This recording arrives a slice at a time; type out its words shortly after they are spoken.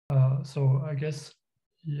So I guess,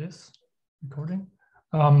 yes, recording.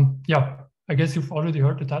 Yeah, I guess you've already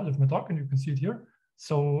heard the title of my talk and you can see it here.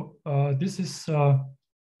 So this is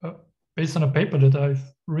based on a paper that I've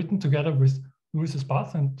written together with Luis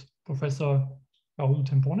Esparza and Professor Raul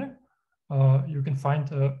Tempone. You can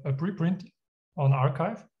find a preprint on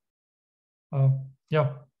Archive. Yeah.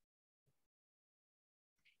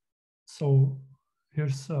 So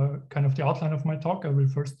here's kind of the outline of my talk. I will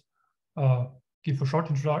first give a short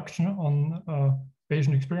introduction on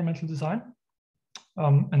Bayesian experimental design.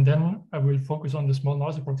 And then I will focus on the small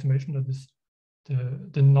noise approximation, that is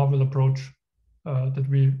the novel approach that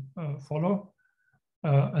we follow.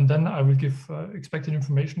 And then I will give expected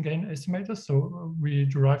information gain estimators. So we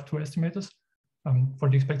derive two estimators. For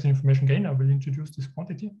the expected information gain, I will introduce this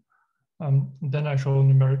quantity. Then I show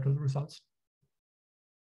numerical results.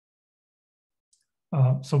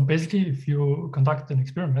 So basically, if you conduct an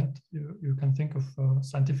experiment, you can think of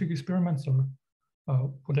scientific experiments or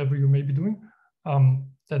whatever you may be doing.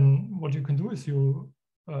 Then what you can do is you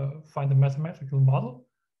find a mathematical model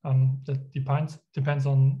that depends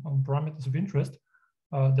on parameters of interest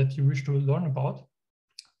that you wish to learn about.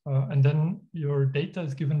 And then your data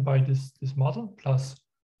is given by this model plus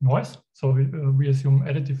noise. So we assume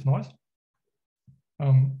additive noise.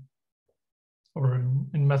 Or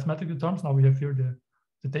in mathematical terms, now we have here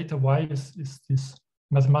the data Y is this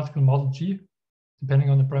mathematical model G, depending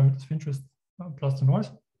on the parameters of interest plus the noise.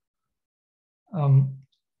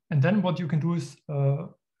 And then what you can do is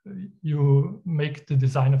you make the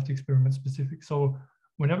design of the experiment specific. So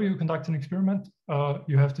whenever you conduct an experiment,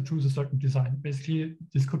 you have to choose a certain design. Basically,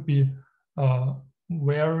 this could be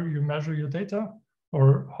where you measure your data,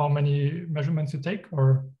 or how many measurements you take,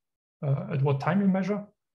 or at what time you measure.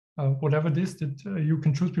 Whatever it is that you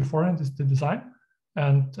can choose beforehand is the design.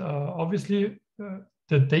 And obviously,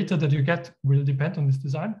 the data that you get will depend on this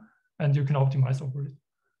design, and you can optimize over it.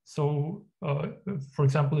 So, for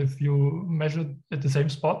example, if you measure at the same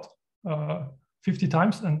spot 50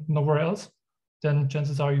 times and nowhere else, then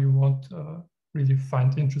chances are you won't really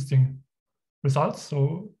find interesting results.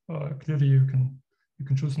 So clearly, you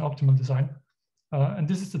can choose an optimal design, and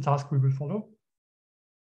this is the task we will follow.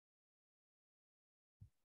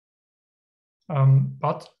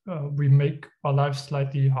 But we make our lives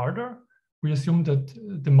slightly harder. We assume that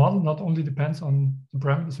the model not only depends on the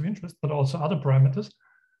parameters of interest, but also other parameters.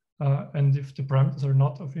 And if the parameters are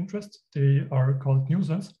not of interest, they are called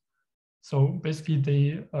nuisance. So basically,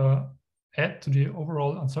 they add to the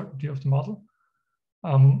overall uncertainty of the model.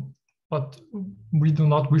 But we do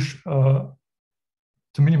not wish to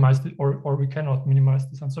minimize it, or we cannot minimize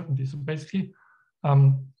this uncertainty. So basically,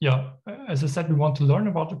 yeah, as I said, we want to learn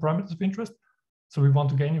about the parameters of interest. So we want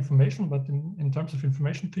to gain information, but in terms of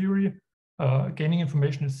information theory, gaining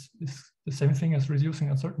information is the same thing as reducing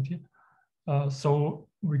uncertainty. So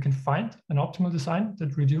we can find an optimal design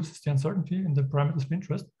that reduces the uncertainty in the parameters of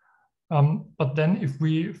interest. But then if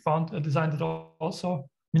we found a design that also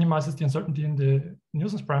minimizes the uncertainty in the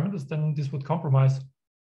nuisance parameters, then this would compromise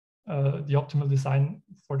the optimal design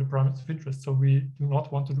for the parameters of interest. So we do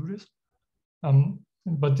not want to do this.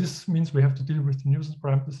 But this means we have to deal with the nuisance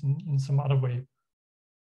parameters in some other way.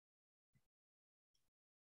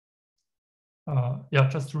 Yeah,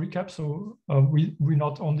 just to recap, so we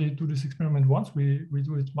not only do this experiment once, we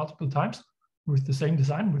do it multiple times with the same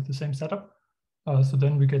design, with the same setup. So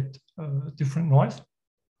then we get different noise,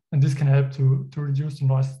 and this can help to reduce the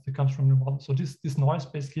noise that comes from the model. So this noise,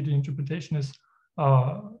 basically the interpretation is,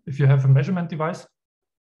 if you have a measurement device,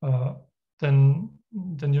 then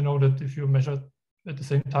you know that if you measure at the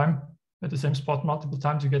same time, at the same spot multiple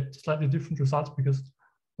times, you get slightly different results because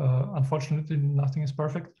unfortunately nothing is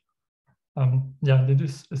perfect. Yeah, it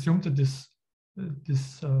is assumed that this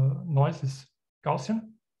noise is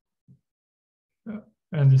Gaussian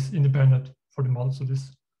and is independent for the model. So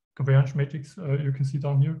this covariance matrix you can see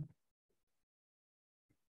down here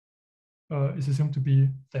is assumed to be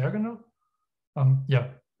diagonal. Yeah,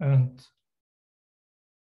 and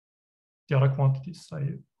the other quantities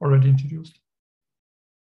I already introduced.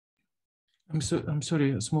 I'm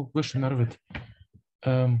sorry, a small question, Arved.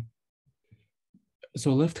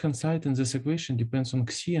 So left-hand side in this equation depends on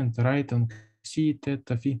xi and right on xi,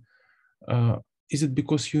 theta, phi. Is it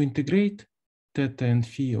because you integrate theta and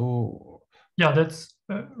phi, or? Yeah, that's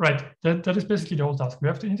right. That is basically the whole task. We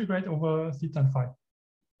have to integrate over theta and phi.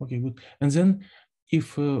 Okay, good. And then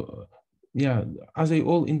if, yeah, are they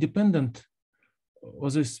all independent? Or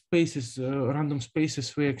the spaces, random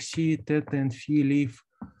spaces where xi, theta, and phi live?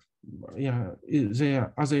 Yeah,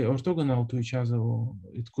 are they orthogonal to each other, or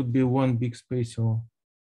it could be one big space? Or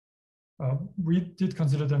we did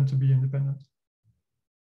consider them to be independent.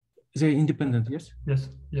 They're independent, yes? Yes,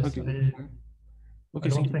 yes. Okay. I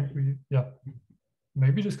don't think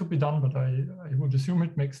maybe this could be done, but I would assume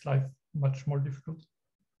it makes life much more difficult.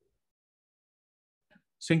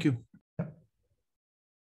 Thank you.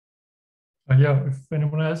 Yeah, if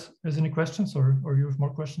anyone else has any questions or you have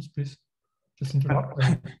more questions, please just interrupt.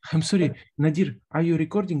 I'm sorry, Nadir, are you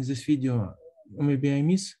recording this video? Maybe I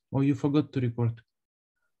miss, or you forgot to record?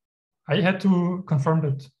 I had to confirm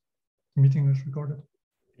that the meeting was recorded.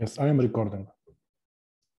 Yes, I am recording.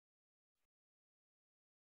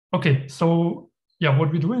 Okay, so yeah,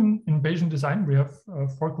 what we do in Bayesian design, we have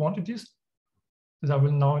 4 quantities that I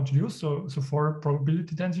will now introduce. So 4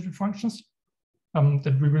 probability density functions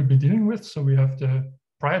that we will be dealing with. So we have the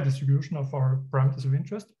prior distribution of our parameters of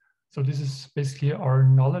interest. So this is basically our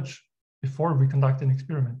knowledge before we conduct an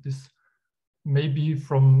experiment. This may be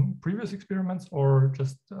from previous experiments or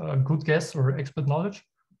just a good guess or expert knowledge.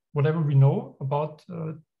 Whatever we know about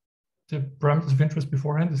the parameters of interest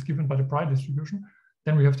beforehand is given by the prior distribution.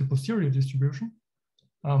 Then we have the posterior distribution.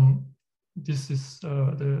 This is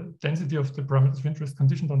the density of the parameters of interest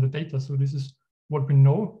conditioned on the data. So this is what we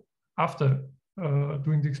know after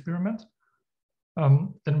doing the experiment.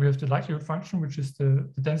 Then we have the likelihood function, which is the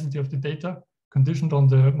density of the data conditioned on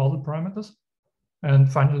the model parameters.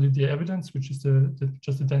 And finally, the evidence, which is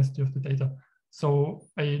just the density of the data. So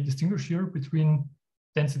I distinguish here between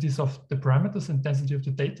densities of the parameters and density of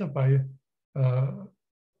the data by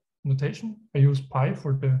notation. I use pi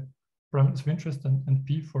for the parameters of interest and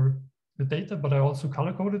p for the data, but I also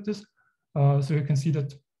color-coded this. So you can see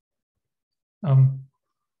that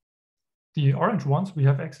the orange ones we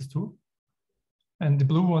have access to, and the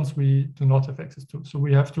blue ones we do not have access to. So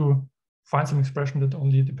we have to find some expression that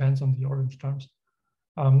only depends on the orange terms.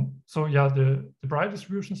 So yeah, the prior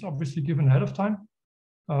distribution is obviously given ahead of time.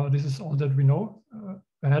 This is all that we know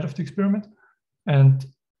ahead of the experiment. And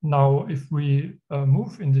now if we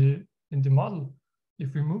move in the model,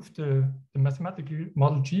 if we move the mathematical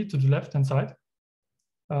model G to the left-hand side,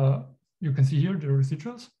 you can see here the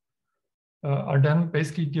residuals are then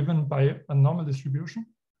basically given by a normal distribution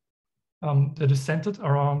that is centered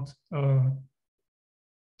around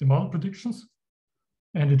the model predictions.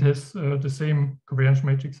 And it has the same covariance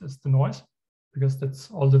matrix as the noise, because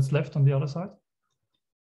that's all that's left on the other side.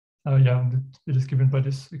 Yeah, and it is given by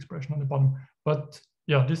this expression on the bottom. But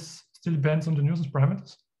yeah, this still depends on the nuisance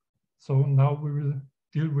parameters. So now we will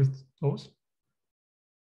deal with those.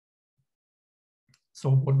 So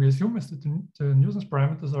what we assume is that the nuisance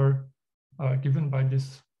parameters are given by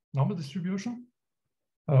this normal distribution.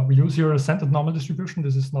 We use here a centered normal distribution.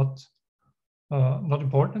 This is not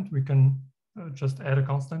important. We can just add a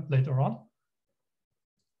constant later on.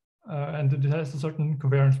 And it has a certain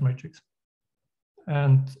covariance matrix.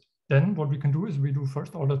 And then what we can do is we do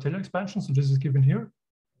first order Taylor expansion. So this is given here.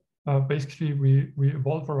 Basically, we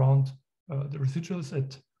evolve around the residuals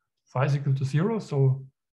at phi is equal to 0, so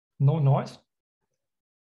no noise.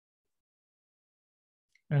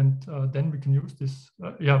 And then we can use this.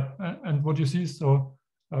 And what you see is, so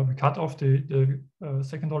we cut off the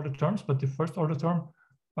second order terms, but the first order term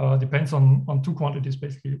depends on 2 quantities.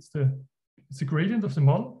 Basically, it's the gradient of the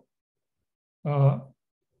model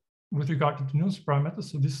with regard to the nuisance parameters.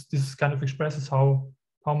 So this kind of expresses how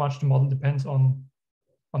much the model depends on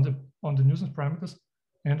the nuisance parameters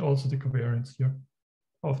and also the covariance here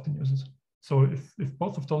of the nuisance. So if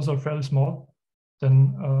both of those are fairly small,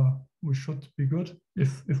 then we should be good.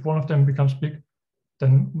 If one of them becomes big,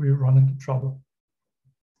 then we run into trouble.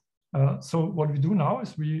 So what we do now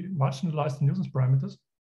is we marginalize the nuisance parameters.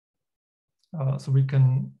 So we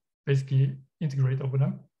can basically integrate over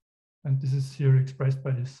them. And this is here expressed by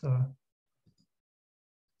this,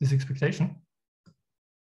 this expectation.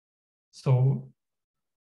 So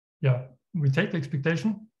yeah, we take the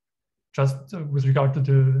expectation just with regard to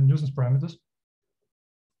the nuisance parameters.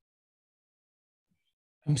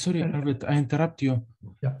 I'm sorry, Arved, I interrupt you.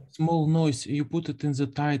 Yeah. Small noise, you put it in the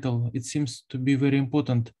title. It seems to be very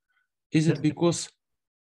important. Is it because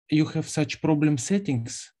you have such problem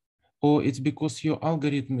settings, or it's because your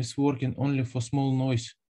algorithm is working only for small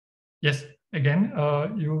noise? Yes, again,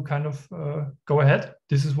 you kind of go ahead.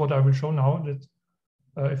 This is what I will show now, that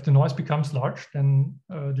if the noise becomes large, then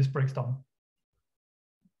this breaks down.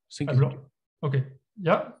 Thank you. Okay,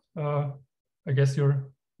 yeah, I guess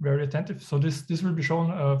you're very attentive. So this will be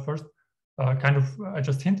shown first, kind of, I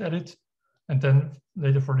just hint at it, and then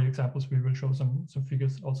later for the examples, we will show some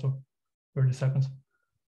figures also where this happens.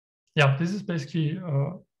 Yeah, this is basically,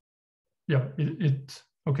 yeah,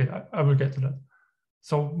 okay, I will get to that.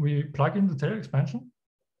 So we plug in the Taylor expansion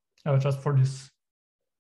just for this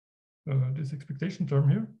this expectation term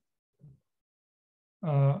here.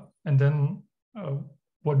 And then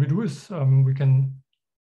what we do is we can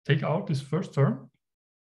take out this first term,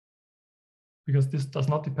 because this does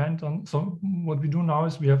not depend on, so what we do now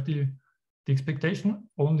is we have the expectation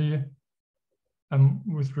only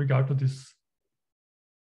with regard to this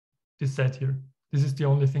set here. This is the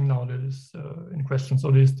only thing now that is in question.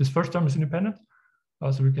 So this first term is independent,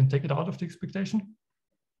 so we can take it out of the expectation.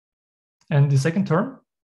 And the second term,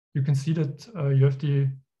 you can see that you have the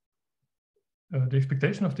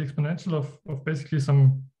expectation of the exponential of basically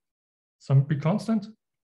some big constant,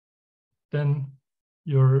 then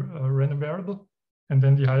your random variable, and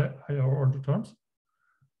then the higher order terms.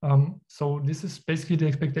 So this is basically the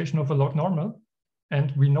expectation of a log normal,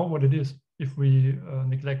 and we know what it is if we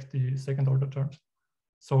neglect the second order terms.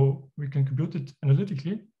 So we can compute it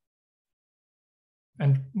analytically,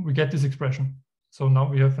 and we get this expression. So now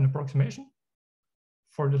we have an approximation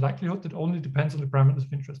for the likelihood that only depends on the parameters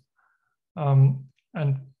of interest.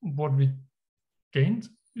 And what we gained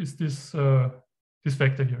is this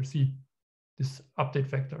vector here, C, this update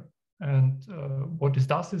vector. And what this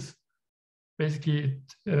does is basically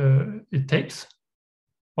it takes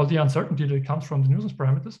all the uncertainty that comes from the nuisance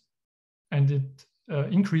parameters, and it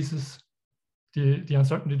increases the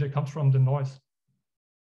uncertainty that comes from the noise.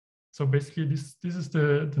 So basically this is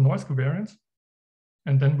the noise covariance,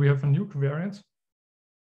 and then we have a new covariance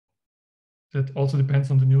that also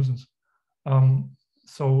depends on the nuisance.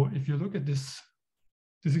 So if you look at this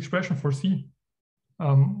expression for C,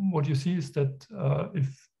 what you see is that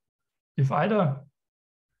if either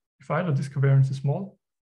this covariance is small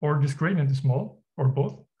or this gradient is small, or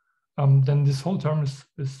both, then this whole term is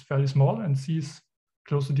fairly small and C is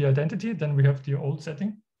close to the identity. Then we have the old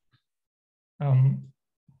setting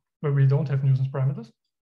where we don't have nuisance parameters.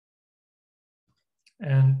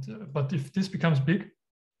 And but if this becomes big,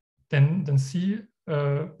 then C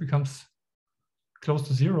becomes close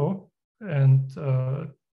to 0, and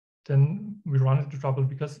then we run into trouble,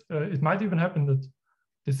 because it might even happen that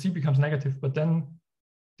the C becomes negative, but then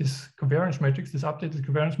this covariance matrix, this updated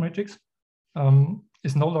covariance matrix,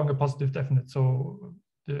 is no longer positive definite. So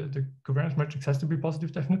the covariance matrix has to be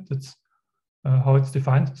positive definite. That's how it's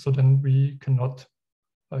defined. So then we cannot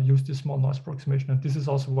use this small noise approximation. And this is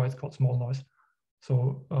also why it's called small noise.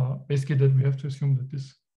 So basically that we have to assume that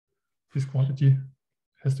this quantity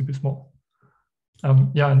has to be small.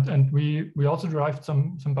 Yeah, and we also derived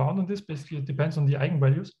some bound on this. Basically, it depends on the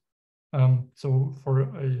eigenvalues. So for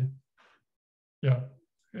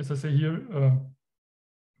as I say here,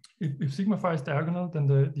 if sigma phi is diagonal, then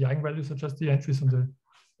the eigenvalues are just the entries on the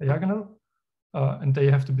diagonal, and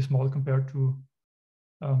they have to be small compared to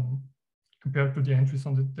the entries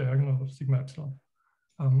on the diagonal of sigma epsilon.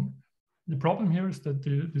 The problem here is that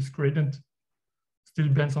this gradient still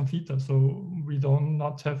depends on theta, so we do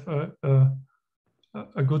not have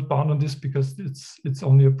a good bound on this, because it's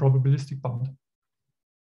only a probabilistic bound.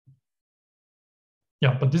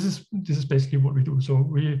 Yeah, but this is basically what we do. So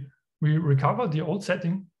we recover the old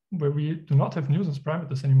setting where we do not have nuisance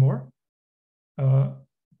parameters anymore,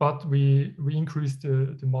 but we increase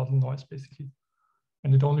the model noise basically,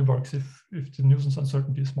 and it only works if the nuisance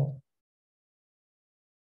uncertainty is small.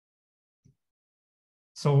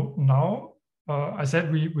 So now I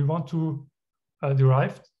said we want to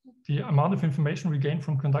derive the amount of information we gain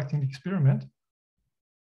from conducting the experiment.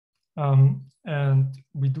 And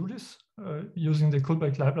we do this using the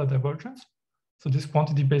Kullback-Leibler divergence. So this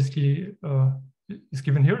quantity basically is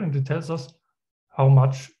given here, and it tells us how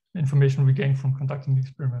much information we gain from conducting the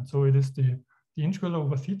experiment. So it is the integral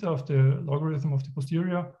over theta of the logarithm of the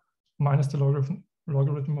posterior minus the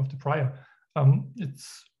logarithm of the prior.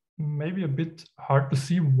 It's maybe a bit hard to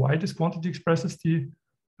see why this quantity expresses the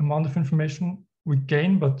amount of information we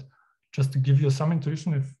gain, but just to give you some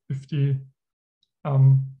intuition, if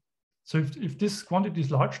this quantity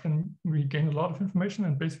is large, then we gain a lot of information,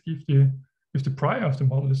 and basically if the prior of the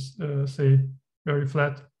model is say very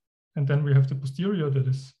flat, and then we have the posterior that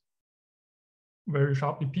is very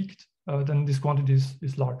sharply peaked, then this quantity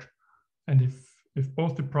is large. And if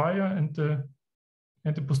both the prior and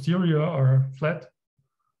the posterior are flat,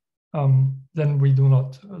 then we do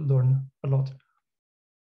not learn a lot.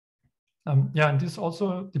 Yeah, and this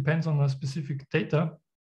also depends on a specific data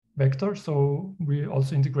vector. So we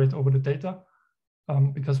also integrate over the data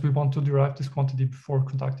because we want to derive this quantity before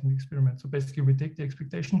conducting the experiment. So basically we take the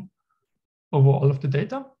expectation over all of the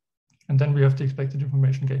data, and then we have the expected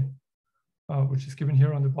information gain, which is given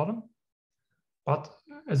here on the bottom. But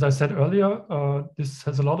as I said earlier, this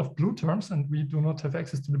has a lot of blue terms, and we do not have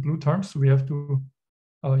access to the blue terms. So we have to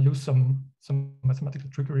use some mathematical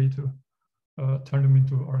trickery to turn them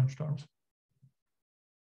into orange terms.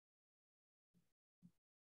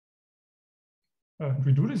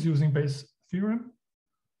 We do this using Bayes' theorem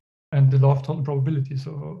and the law of total probability.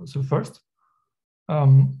 So first,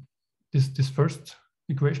 this first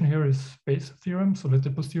equation here is Bayes' theorem, so that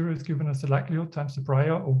the posterior is given as the likelihood times the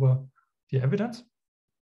prior over the evidence.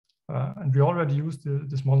 And we already used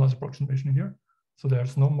the small noise approximation here, so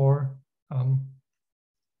there's no more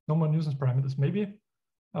nuisance parameters. Maybe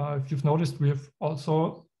if you've noticed, we have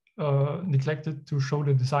also neglected to show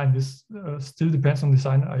the design. This still depends on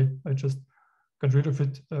design. I just got rid of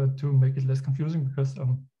it to make it less confusing, because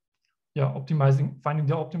yeah, finding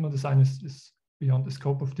the optimal design is beyond the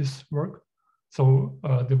scope of this work. So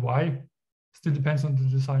the Y still depends on the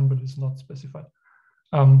design, but it's not specified.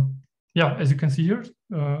 Yeah, as you can see here,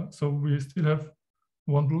 so we still have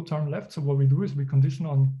one blue term left. So what we do is we condition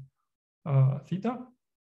on theta,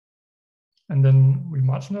 and then we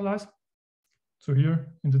marginalize. So here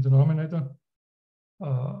in the denominator,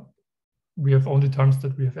 we have only terms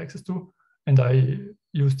that we have access to, and I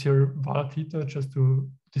used here var theta just to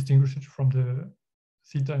distinguish it from the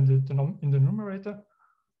theta in the numerator.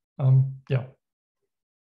 Yeah.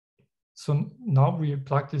 So now we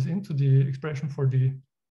plug this into the expression for the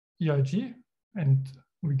EIG, and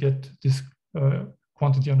we get this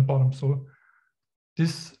quantity on the bottom. So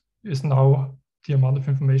this is now the amount of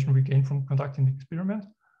information we gain from conducting the experiment,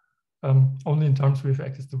 only in terms we have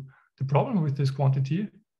access to. The problem with this quantity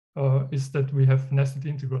is that we have nested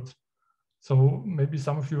integrals. So maybe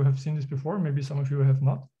some of you have seen this before, maybe some of you have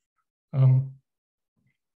not. I'm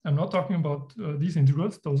not talking about these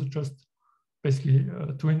integrals. Those are just basically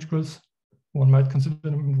two integrals. One might consider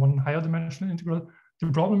them one higher dimensional integral.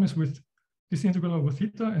 The problem is with this integral over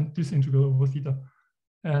theta and this integral over theta.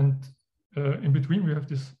 And in between, we have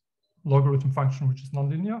this logarithm function, which is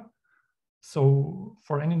nonlinear. So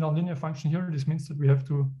for any nonlinear function here, this means that we have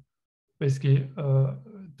to basically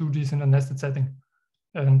do this in a nested setting.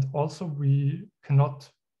 And also, we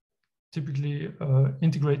cannot typically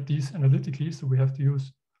integrate these analytically, so we have to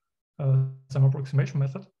use some approximation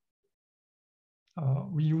method.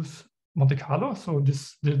 We use Monte Carlo. So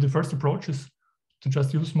the first approach is to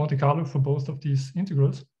just use Monte Carlo for both of these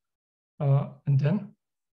integrals. And then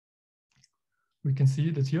we can see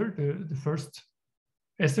that here, the first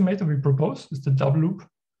estimator we propose is the double loop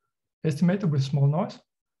estimator with small noise.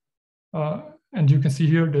 And you can see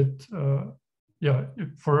here that, yeah,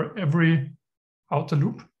 for every outer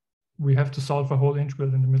loop, we have to solve a whole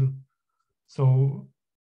integral in the middle. So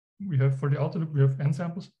we have, for the outer loop, we have n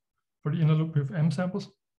samples. For the inner loop, we have m samples.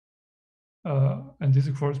 And this,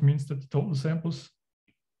 of course, means that the total samples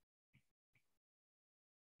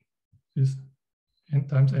is n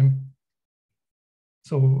times m.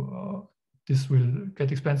 So this will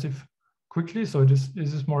get expensive quickly. So this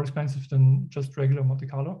is more expensive than just regular Monte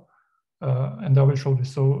Carlo. And I will show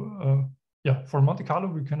this. So yeah, for Monte Carlo,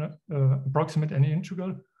 we can approximate any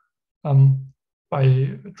integral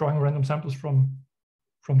by drawing random samples from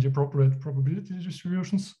the appropriate probability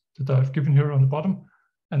distributions that I've given here on the bottom.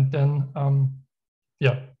 And then,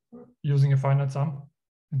 yeah, using a finite sum.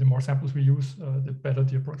 And the more samples we use, the better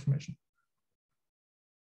the approximation.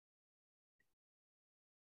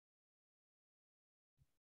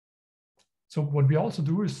 So what we also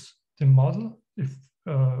do is the model, if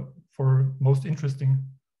for most interesting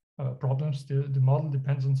problems, the model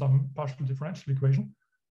depends on some partial differential equation.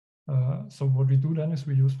 So what we do then is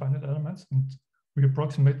we use finite elements and we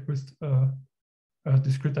approximate with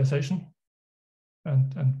discretization,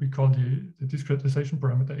 and we call the discretization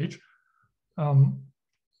parameter h.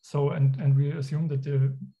 So and we assume that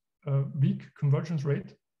the weak convergence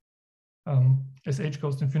rate as h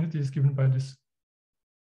goes to infinity is given by this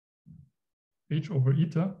h over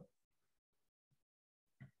eta,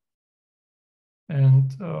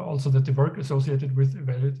 and also that the work associated with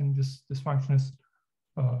evaluating this function is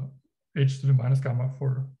h to the minus gamma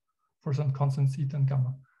for some constants eta and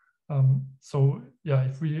gamma. So yeah,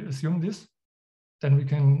 if we assume this, then we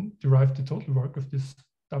can derive the total work of this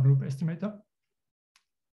double loop estimator.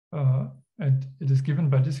 And it is given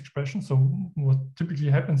by this expression. So what typically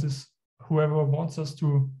happens is whoever wants us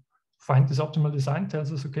to find this optimal design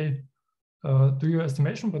tells us, okay, do your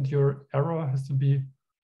estimation, but your error has to be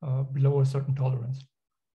below a certain tolerance.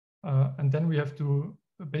 And then we have to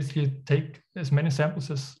basically take as many samples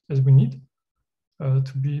as we need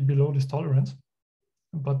to be below this tolerance,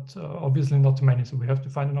 but obviously not too many. So we have to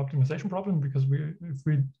find an optimization problem, because if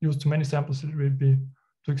we use too many samples, it will be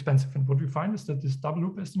too expensive. And what we find is that this double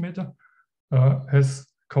loop estimator has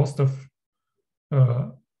cost of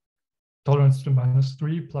tolerance to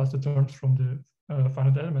 -3 plus the terms from the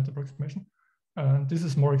finite element approximation. And this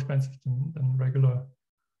is more expensive than regular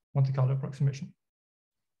Monte Carlo approximation.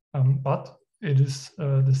 But it is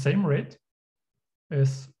the same rate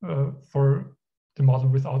as for the model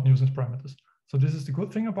without nuisance parameters. So this is the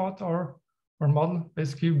good thing about our model.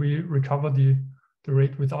 Basically, we recover the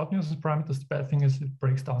rate without nuisance parameters. The bad thing is it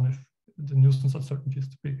breaks down if the nuisance uncertainty is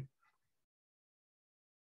too big.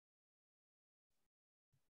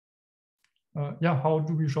 Yeah, how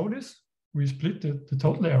do we show this? We split the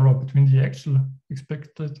total error between the actual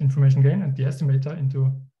expected information gain and the estimator into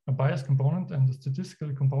a bias component and a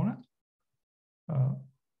statistical component.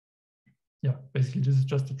 Yeah, basically this is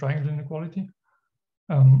just a triangle inequality.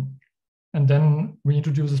 And then we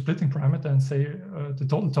introduce a splitting parameter and say the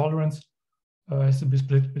total tolerance has to be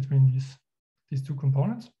split between these two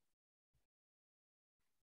components.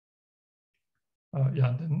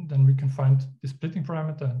 Yeah, then we can find the splitting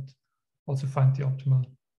parameter and also find the optimal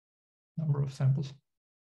number of samples.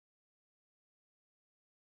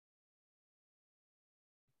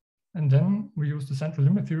 And then we use the central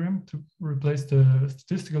limit theorem to replace the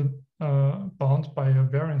statistical bound by a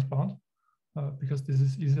variance bound, because this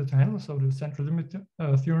is easier to handle. So the central limit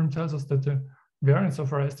theorem tells us that the variance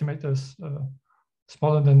of our estimator is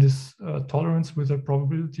smaller than this tolerance with a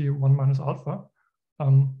probability 1 minus alpha.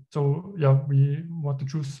 So yeah, we want to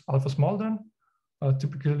choose alpha small then.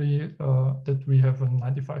 Typically that we have a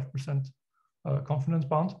 95% confidence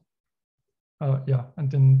bound. Yeah, and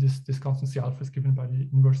then this constancy alpha is given by the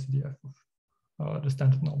inverse CDF of the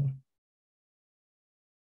standard normal.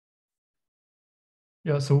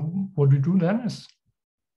 Yeah, so what we do then is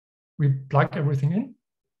we plug everything in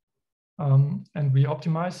and we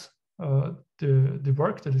optimize the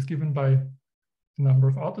work that is given by the number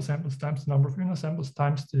of outer samples times the number of inner samples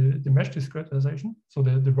times the mesh discretization, so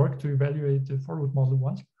the work to evaluate the forward model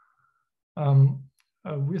once,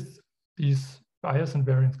 with these bias and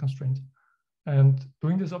variance constraints. And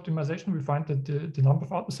doing this optimization, we find that the number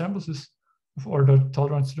of outer samples is of order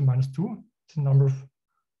tolerance to the -2. The number of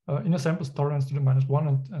inner samples tolerance to the -1,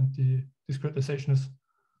 and the discretization is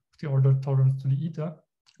of the order tolerance to the eta,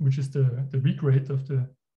 which is the weak rate of the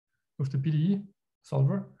PDE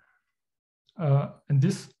solver. And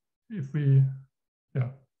this, if we,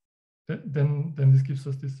 yeah, then this gives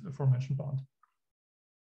us this aforementioned bound.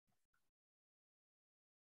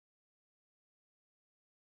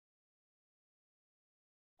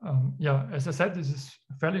 Yeah, as I said, this is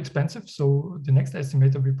fairly expensive. So the next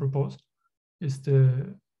estimator we propose is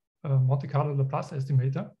the Monte Carlo Laplace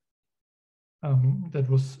estimator that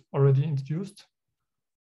was already introduced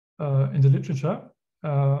in the literature.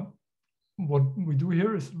 What we do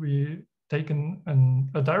here is we take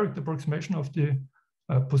a direct approximation of the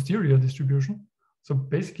posterior distribution. So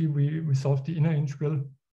basically we solve the inner integral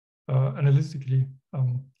analytically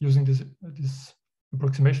using this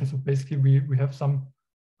approximation. So basically we have some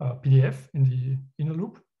PDF in the inner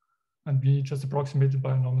loop, and we just approximate it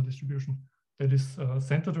by a normal distribution that is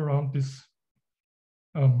centered around this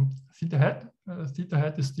theta hat. Theta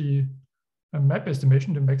hat is the map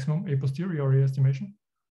estimation, the maximum a posteriori estimation.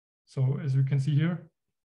 So as you can see here,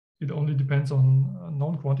 it only depends on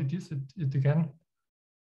known quantities. It again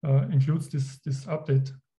includes this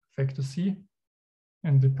update factor C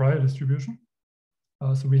and the prior distribution.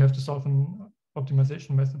 So we have to solve an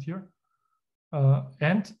optimization method here.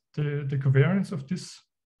 And the covariance of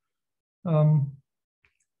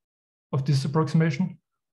this approximation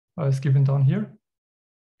is given down here.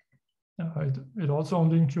 It also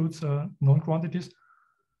only includes known quantities.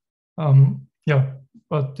 Yeah,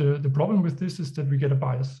 but the problem with this is that we get a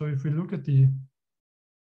bias. So if we look at the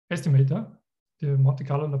estimator, the Monte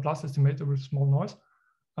Carlo Laplace estimator with small noise,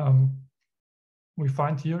 we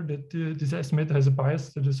find here that this estimator has a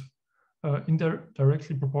bias that is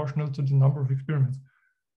indirectly proportional to the number of experiments.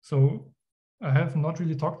 So I have not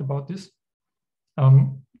really talked about this.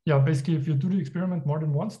 Yeah, basically, if you do the experiment more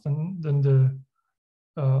than once, then the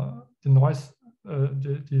noise,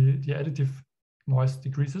 the additive noise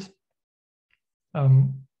decreases.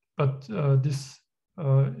 But this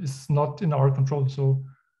is not in our control. So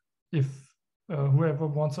if whoever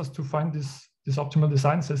wants us to find this optimal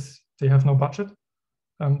design says they have no budget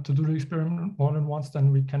to do the experiment more than once,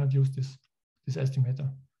 then we cannot use this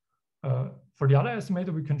estimator. For the other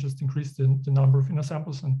estimator, we can just increase the number of inner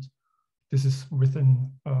samples, and this is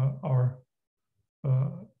within our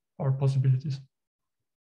possibilities.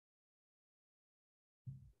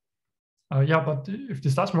 Yeah, but if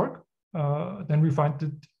this does work, then we find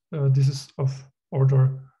that this is of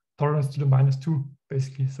order tolerance to the -2,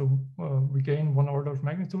 basically. So we gain 1 order of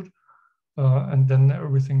magnitude, and then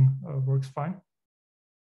everything works fine.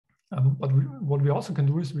 But what we also can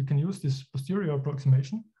do is we can use this posterior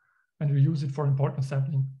approximation, and we use it for importance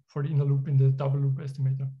sampling for the inner loop in the double loop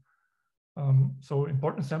estimator. So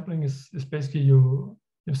importance sampling is basically you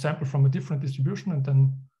you sample from a different distribution, and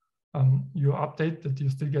then you update that you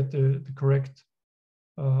still get the correct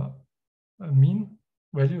mean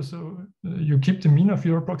value. So you keep the mean of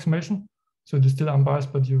your approximation, so it is still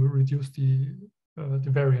unbiased, but you reduce the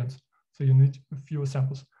variance. So you need fewer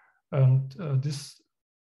samples, and this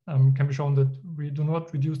can be shown that we do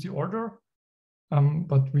not reduce the order,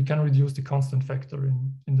 but we can reduce the constant factor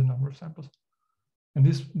in the number of samples. And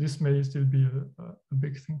this may still be a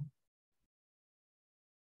big thing.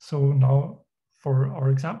 So now for our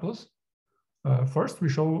examples, first we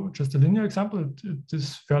show just a linear example. It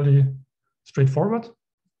is fairly straightforward.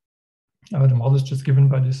 The model is just given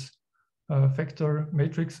by this factor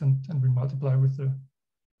matrix, and we multiply with the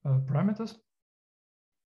parameters.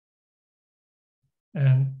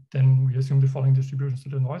 And then we assume the following distribution. So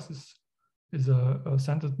the noise is a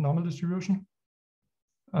centered normal distribution.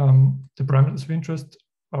 The parameters of interest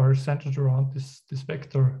are centered around this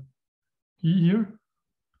vector E here.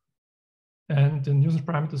 And the nuisance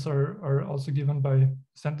parameters are also given by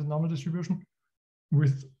centered normal distribution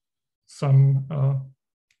with some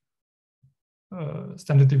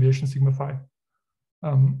standard deviation sigma phi.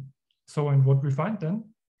 And what we find then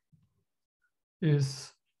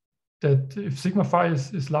is that if sigma phi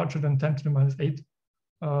is larger than 10 to the minus 8,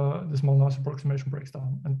 the small noise approximation breaks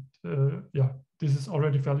down. And yeah, this is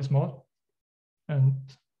already fairly small. And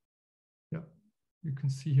yeah, you can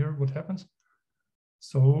see here what happens.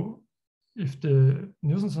 So if the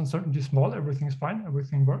nuisance uncertainty is small, everything is fine,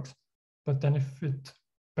 everything works. But then if it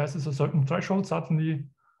passes a certain threshold, suddenly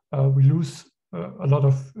we lose a lot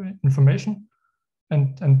of information.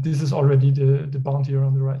 And this is already the bound here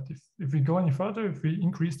on the right. If we go any further, if we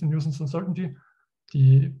increase the nuisance uncertainty,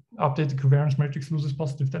 the updated covariance matrix loses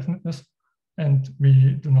positive definiteness, and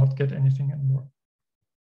we do not get anything anymore.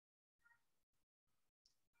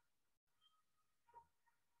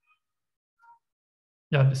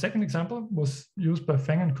 Yeah, the second example was used by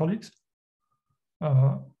Feng and colleagues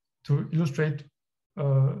to illustrate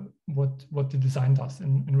what the design does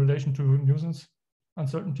in relation to nuisance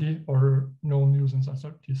uncertainty or no nuisance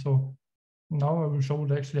uncertainty. So now I will show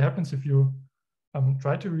what actually happens if you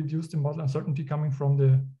try to reduce the model uncertainty coming from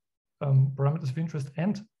the parameters of interest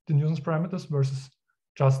and the nuisance parameters versus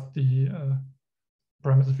just the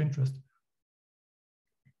parameters of interest.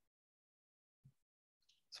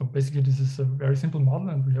 So basically, this is a very simple model,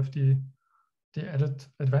 and we have the added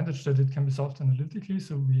advantage that it can be solved analytically.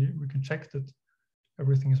 So we can check that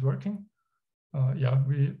everything is working. Yeah,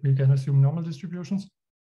 we can assume normal distributions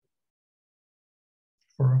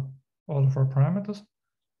for all of our parameters.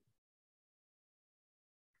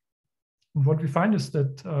 And what we find is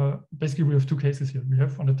that basically we have two cases here. We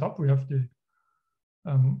have on the top, we have the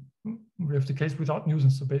case without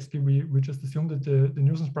nuisance. So basically we just assume that the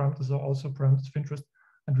nuisance parameters are also parameters of interest,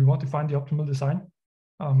 and we want to find the optimal design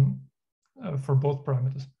for both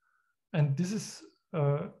parameters. And this is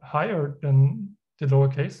higher than the lower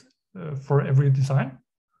case for every design.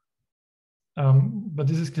 But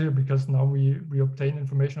this is clear because now we obtain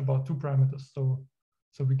information about two parameters. So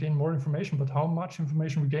we gain more information, but how much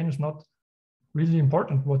information we gain is not really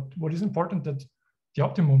important. What is important that the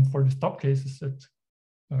optimum for this top case is that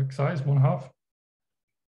xi is 1/2.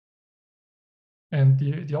 And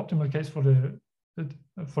the optimal case for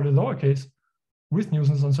the lower case with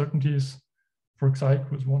nuisance uncertainty is for xi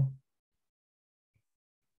equals 1.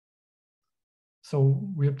 So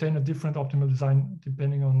we obtain a different optimal design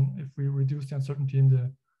depending on if we reduce the uncertainty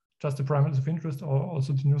in just the parameters of interest or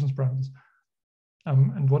also the nuisance parameters.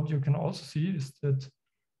 And what you can also see is that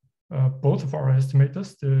both of our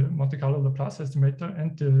estimators, the Monte Carlo Laplace estimator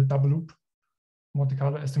and the double loop Monte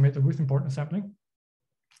Carlo estimator with importance sampling,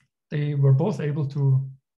 they were both able to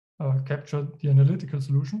capture the analytical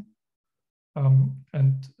solution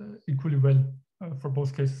and equally well for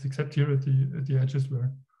both cases, except here at the edges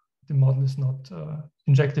where the model is not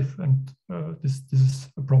injective, and this is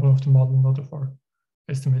a problem of the model, not of our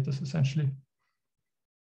estimators, essentially.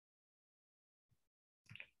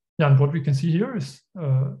 Yeah, and what we can see here is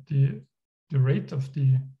the rate of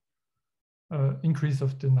the increase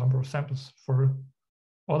of the number of samples for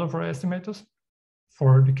all of our estimators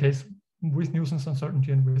for the case with nuisance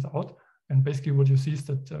uncertainty and without. And basically what you see is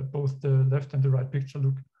that both the left and the right picture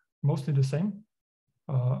look mostly the same.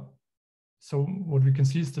 So what we can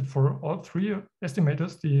see is that for all three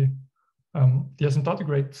estimators, the asymptotic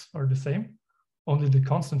rates are the same, only the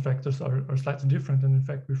constant factors are slightly different. And in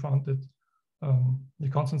fact, we found that the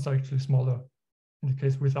constants are actually smaller in the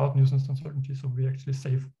case without nuisance uncertainty. So we actually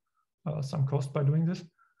save some cost by doing this.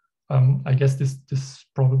 I guess this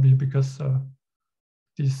probably because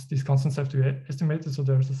these constants have to be estimated, so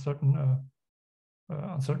there's a certain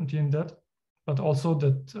uncertainty in that. but also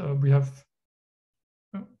that we have,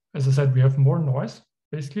 as I said, we have more noise,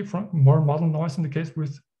 basically from more model noise in the case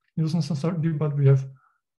with nuisance uncertainty, but we have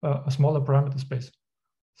a smaller parameter space.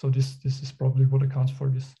 So this is probably what accounts for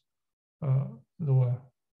this lower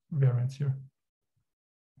variance here.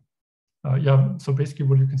 Yeah, so basically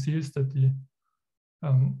what you can see is that the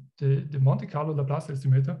Monte Carlo Laplace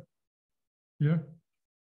estimator here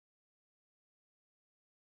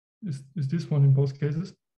is this one in both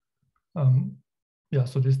cases. Yeah,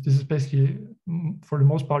 so this is basically, for the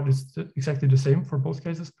most part, it's exactly the same for both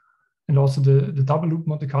cases. And also the double loop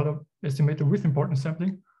Monte Carlo estimator with importance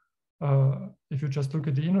sampling. If you just look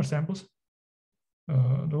at the inner samples,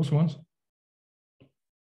 those ones,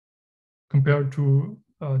 compared to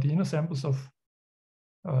the inner samples of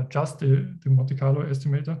just the Monte Carlo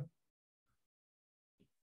estimator.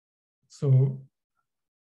 So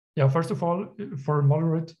yeah, first of all, for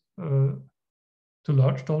moderate to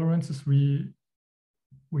large tolerances, we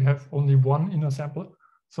have only one inner sample.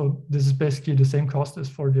 So this is basically the same cost as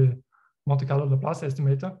for the Monte Carlo Laplace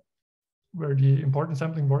estimator, where the importance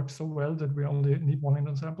sampling works so well that we only need one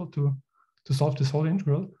inner sample to solve this whole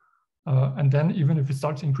integral. And then even if it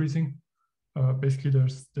starts increasing, basically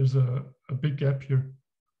there's a big gap here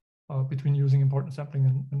between using importance sampling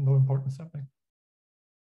and no importance sampling.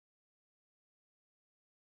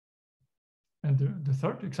 And the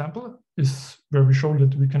third example is where we show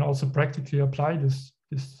that we can also practically apply this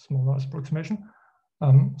small noise approximation.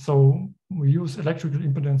 So we use electrical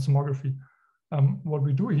impedance tomography. What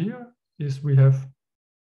we do here is we have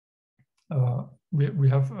a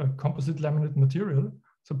composite laminate material.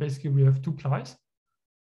 So basically we have two plies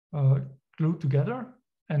glued together,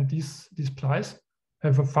 and these plies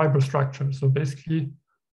have a fiber structure. So basically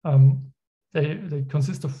they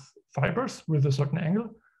consist of fibers with a certain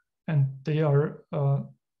angle, and they are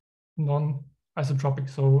non-isotropic.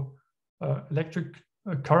 So electric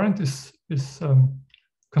current is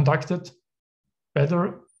conducted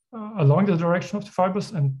better along the direction of the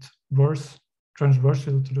fibers and worse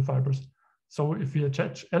transversal to the fibers. So if we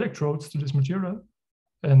attach electrodes to this material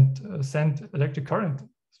and send electric current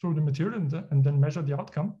through the material and then measure the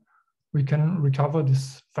outcome, we can recover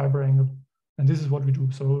this fiber angle. And this is what we do.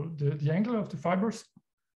 So the angle of the fibers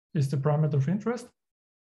is the parameter of interest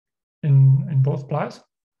in both plies.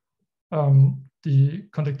 The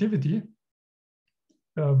conductivity,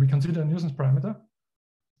 we consider a nuisance parameter.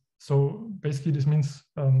 So basically this means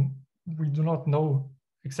we do not know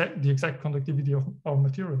the exact conductivity of our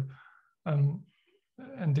material.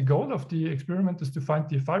 And the goal of the experiment is to find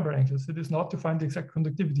the fiber angles. It is not to find the exact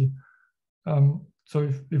conductivity. So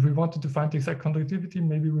if we wanted to find the exact conductivity,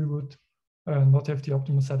 maybe we would not have the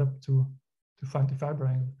optimal setup to find the fiber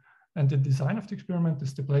angle. And the design of the experiment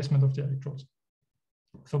is the placement of the electrodes.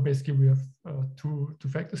 So basically we have two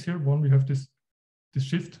factors here. One, we have this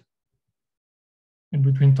shift in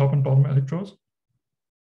between top and bottom electrodes.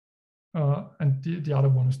 And the other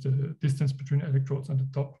one is the distance between electrodes on the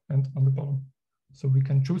top and on the bottom. So we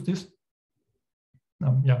can choose this.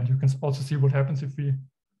 Yeah, you can also see what happens if we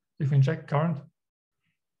inject current,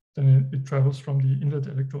 then it travels from the inlet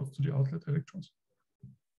electrodes to the outlet electrodes.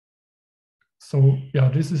 So yeah,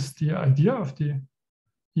 this is the idea of the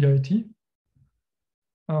EIT.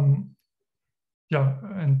 Yeah,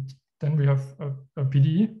 and then we have a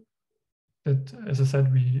PDE that, as I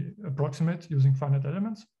said, we approximate using finite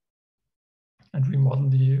elements. And we model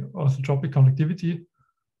the orthotropic conductivity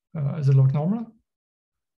as a log normal.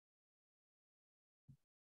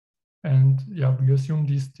 And yeah, we assume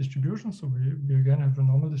these distributions. So we again have a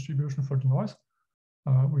normal distribution for the noise.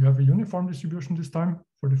 We have a uniform distribution this time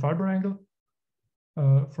for the fiber angle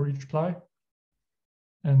for each ply.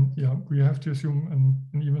 And yeah, we have to assume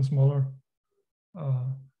an even smaller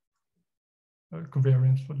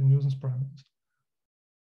covariance for the nuisance parameters.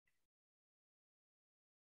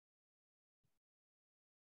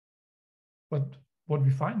 But what we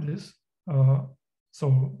find is,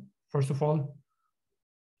 so first of all,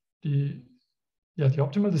 the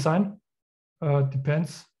optimal design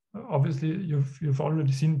depends. Obviously, you've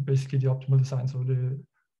already seen basically the optimal design. So the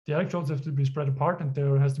electrodes have to be spread apart, and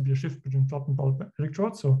there has to be a shift between top and bottom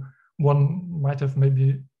electrodes. So one might have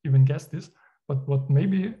maybe even guessed this. But what may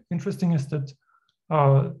be interesting is that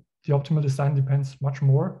the optimal design depends much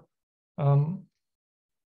more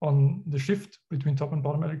on the shift between top and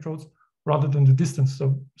bottom electrodes rather than the distance.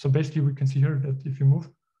 So basically, we can see here that if you move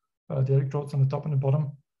the electrodes on the top and the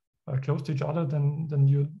bottom close to each other, then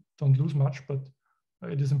you don't lose much, but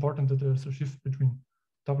it is important that there's a shift between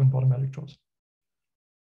top and bottom electrodes.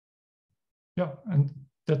 Yeah, and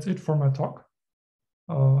that's it for my talk.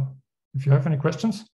 If you have any questions.